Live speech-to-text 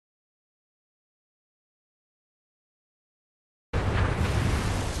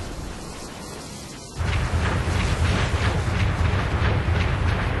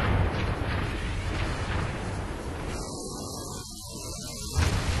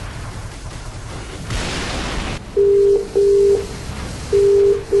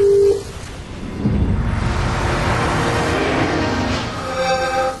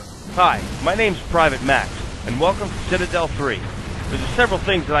Hi, my name's Private Max, and welcome to Citadel 3. There's several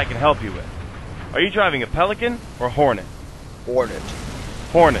things that I can help you with. Are you driving a Pelican or Hornet? Hornet.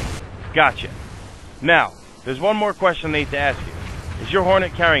 Hornet. Gotcha. Now, there's one more question I need to ask you. Is your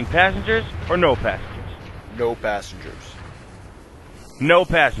Hornet carrying passengers or no passengers? No passengers. No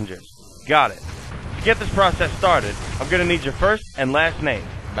passengers. Got it. To get this process started, I'm going to need your first and last name.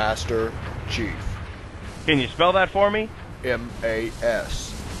 Master Chief. Can you spell that for me? Mastercheif.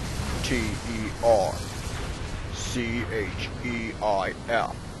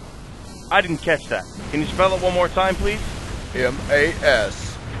 I didn't catch that. Can you spell it one more time, please?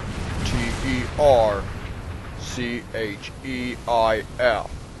 Mastercheif.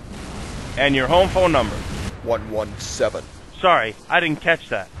 And your home phone number? 117. Sorry, I didn't catch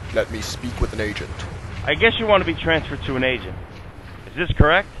that. Let me speak with an agent. I guess you want to be transferred to an agent. Is this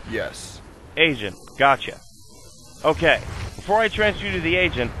correct? Yes. Agent. Gotcha. Okay, before I transfer you to the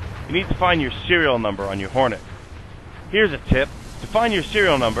agent, you need to find your serial number on your Hornet. Here's a tip. To find your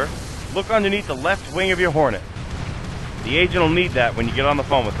serial number, look underneath the left wing of your Hornet. The agent will need that when you get on the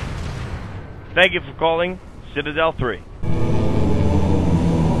phone with him. Thank you for calling Citadel 3.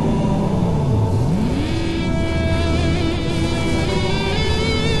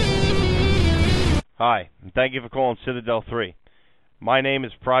 Hi, and thank you for calling Citadel 3. My name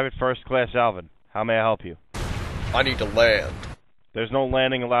is Private First Class Alvin. How may I help you? I need to land. There's no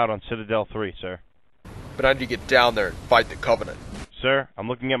landing allowed on Citadel 3, sir. But I need to get down there and fight the Covenant. Sir, I'm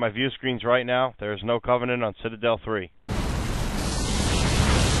looking at my view screens right now. There is no Covenant on Citadel 3.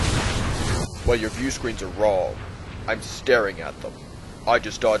 Well, your view screens are wrong. I'm staring at them. I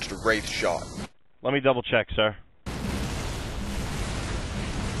just dodged a Wraith shot. Let me double check, sir.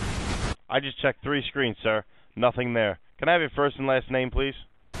 I just checked 3 screens, sir. Nothing there. Can I have your first and last name, please?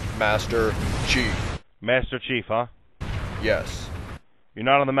 Master Chief. Master Chief, huh? Yes. You're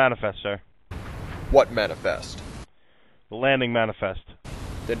not on the manifest, sir. What manifest? The landing manifest.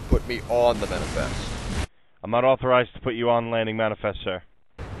 Then put me on the manifest. I'm not authorized to put you on landing manifest, sir.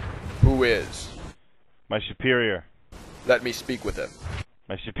 Who is? My superior. Let me speak with him.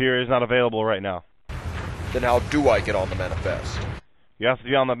 My superior is not available right now. Then how do I get on the manifest? You have to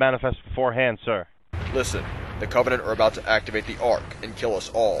be on the manifest beforehand, sir. Listen, the Covenant are about to activate the Ark and kill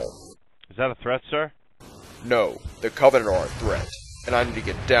us all. Is that a threat, sir? No, the Covenant are a threat, and I need to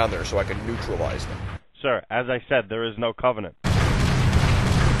get down there so I can neutralize them. Sir, as I said, there is no Covenant.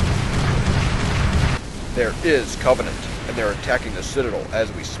 There is Covenant, and they're attacking the Citadel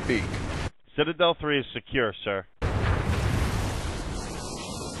as we speak. Citadel 3 is secure, sir.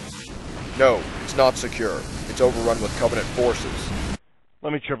 No, it's not secure. It's overrun with Covenant forces.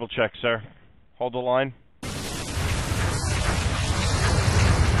 Let me triple check, sir. Hold the line.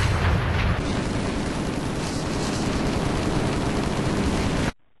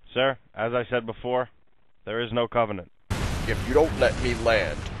 Sir, as I said before, there is no Covenant. If you don't let me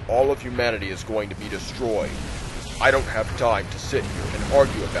land, all of humanity is going to be destroyed. I don't have time to sit here and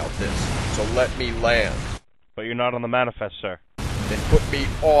argue about this, so let me land. But you're not on the manifest, sir. Then put me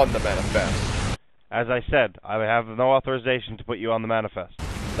on the manifest. As I said, I have no authorization to put you on the manifest.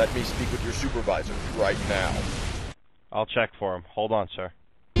 Let me speak with your supervisor right now. I'll check for him. Hold on, sir.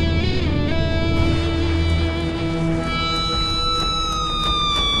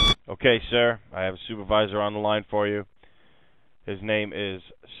 Okay, sir. I have a supervisor on the line for you. His name is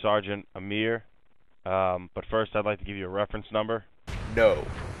Sergeant Amir. But first, I'd like to give you a reference number. No,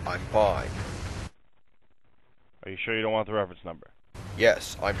 I'm fine. Are you sure you don't want the reference number?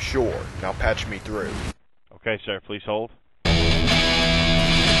 Yes, I'm sure. Now patch me through. Okay, sir. Please hold.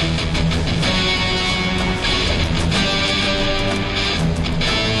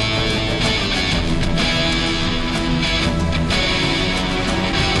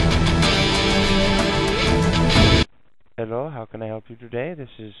 Hello, how can I help you today?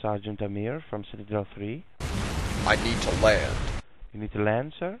 This is Sergeant Amir from Citadel 3. I need to land. You need to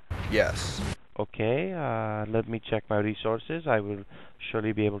land, sir? Yes. Okay, let me check my resources. I will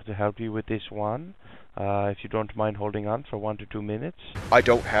surely be able to help you with this one. If you don't mind holding on for 1 to 2 minutes. I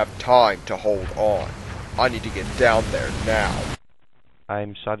don't have time to hold on. I need to get down there now.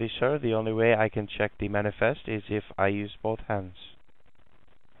 I'm sorry, sir. The only way I can check the manifest is if I use both hands.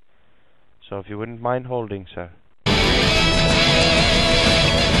 So if you wouldn't mind holding, sir.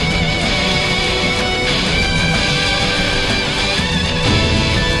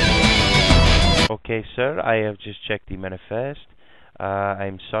 Okay, sir, I have just checked the manifest.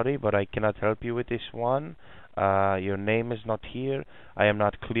 I'm sorry, but I cannot help you with this one. Your name is not here. I am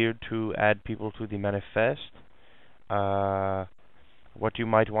not cleared to add people to the manifest. What you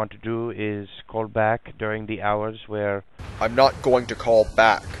might want to do is call back during the hours where... I'm not going to call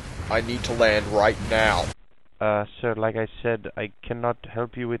back. I need to land right now. Sir, like I said, I cannot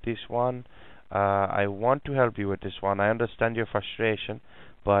help you with this one. I want to help you with this one. I understand your frustration,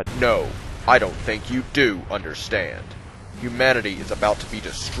 but... No, I don't think you do understand. Humanity is about to be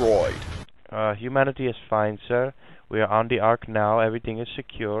destroyed. Humanity is fine, sir. We are on the Ark now. Everything is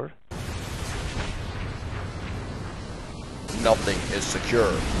secure. Nothing is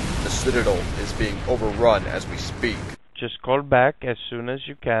secure. The Citadel is being overrun as we speak. Just call back as soon as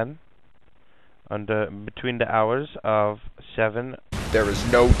you can. Between the hours of 7. There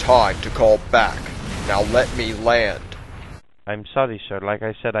is no time to call back. Now let me land. I'm sorry, sir. Like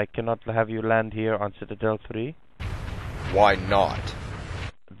I said, I cannot have you land here on Citadel 3. Why not?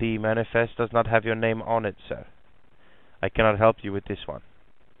 The manifest does not have your name on it, sir. I cannot help you with this one.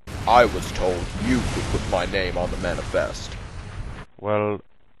 I was told you could put my name on the manifest. Well,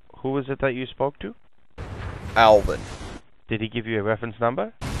 who was it that you spoke to? Alvin. Did he give you a reference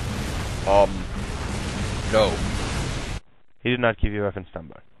number? No. He did not give you a reference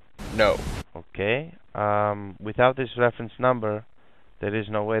number? No. Okay. Without this reference number, there is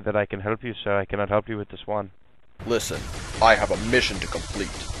no way that I can help you, sir. I cannot help you with this one. Listen, I have a mission to complete,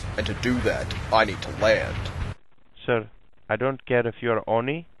 and to do that, I need to land. Sir, I don't care if you are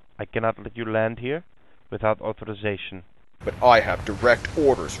Oni. I cannot let you land here without authorization. But I have direct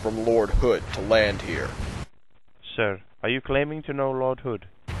orders from Lord Hood to land here. Sir, are you claiming to know Lord Hood?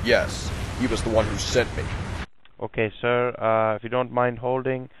 Yes, he was the one who sent me. Okay, sir, if you don't mind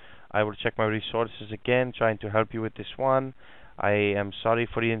holding, I will check my resources again, trying to help you with this one. I am sorry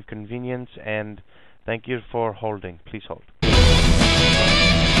for the inconvenience, and thank you for holding. Please hold.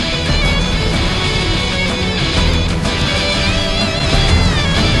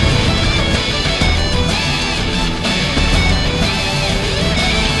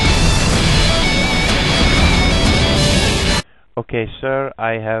 Okay, sir,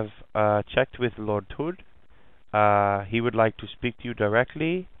 I have checked with Lord Hood. He would like to speak to you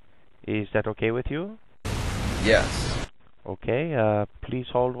directly. Is that okay with you? Yes. Okay, please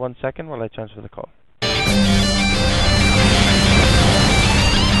hold 1 second while I transfer the call.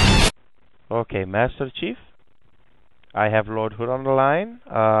 Okay, Master Chief, I have Lord Hood on the line.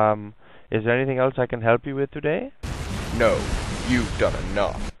 Is there anything else I can help you with today? No, you've done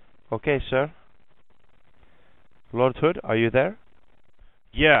enough. Okay, sir. Lord Hood, are you there?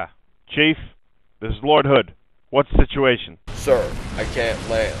 Yeah, Chief. This is Lord Hood. What's the situation? Sir, I can't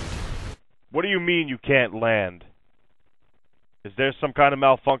land. What do you mean you can't land? Is there some kind of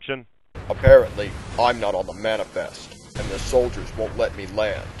malfunction? Apparently, I'm not on the manifest, and the soldiers won't let me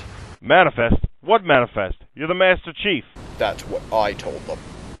land. Manifest? What manifest? You're the Master Chief. That's what I told them.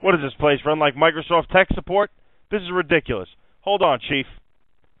 What is this place, run like Microsoft Tech support? This is ridiculous. Hold on, Chief.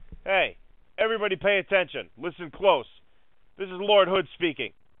 Hey, everybody pay attention. Listen close. This is Lord Hood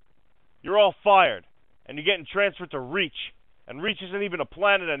speaking. You're all fired, and you're getting transferred to Reach, and Reach isn't even a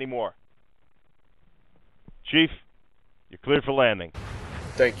planet anymore. Chief, you're cleared for landing.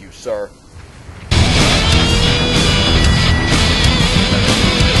 Thank you, sir.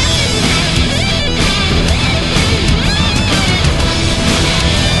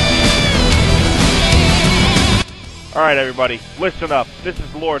 Alright, everybody, listen up. This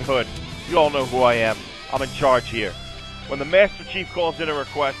is Lord Hood. You all know who I am. I'm in charge here. When the Master Chief calls in a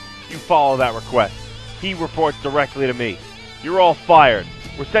request, you follow that request. He reports directly to me. You're all fired.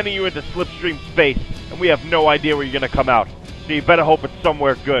 We're sending you into Slipstream space, and we have no idea where you're going to come out. So you better hope it's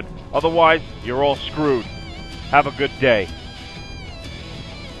somewhere good. Otherwise, you're all screwed. Have a good day.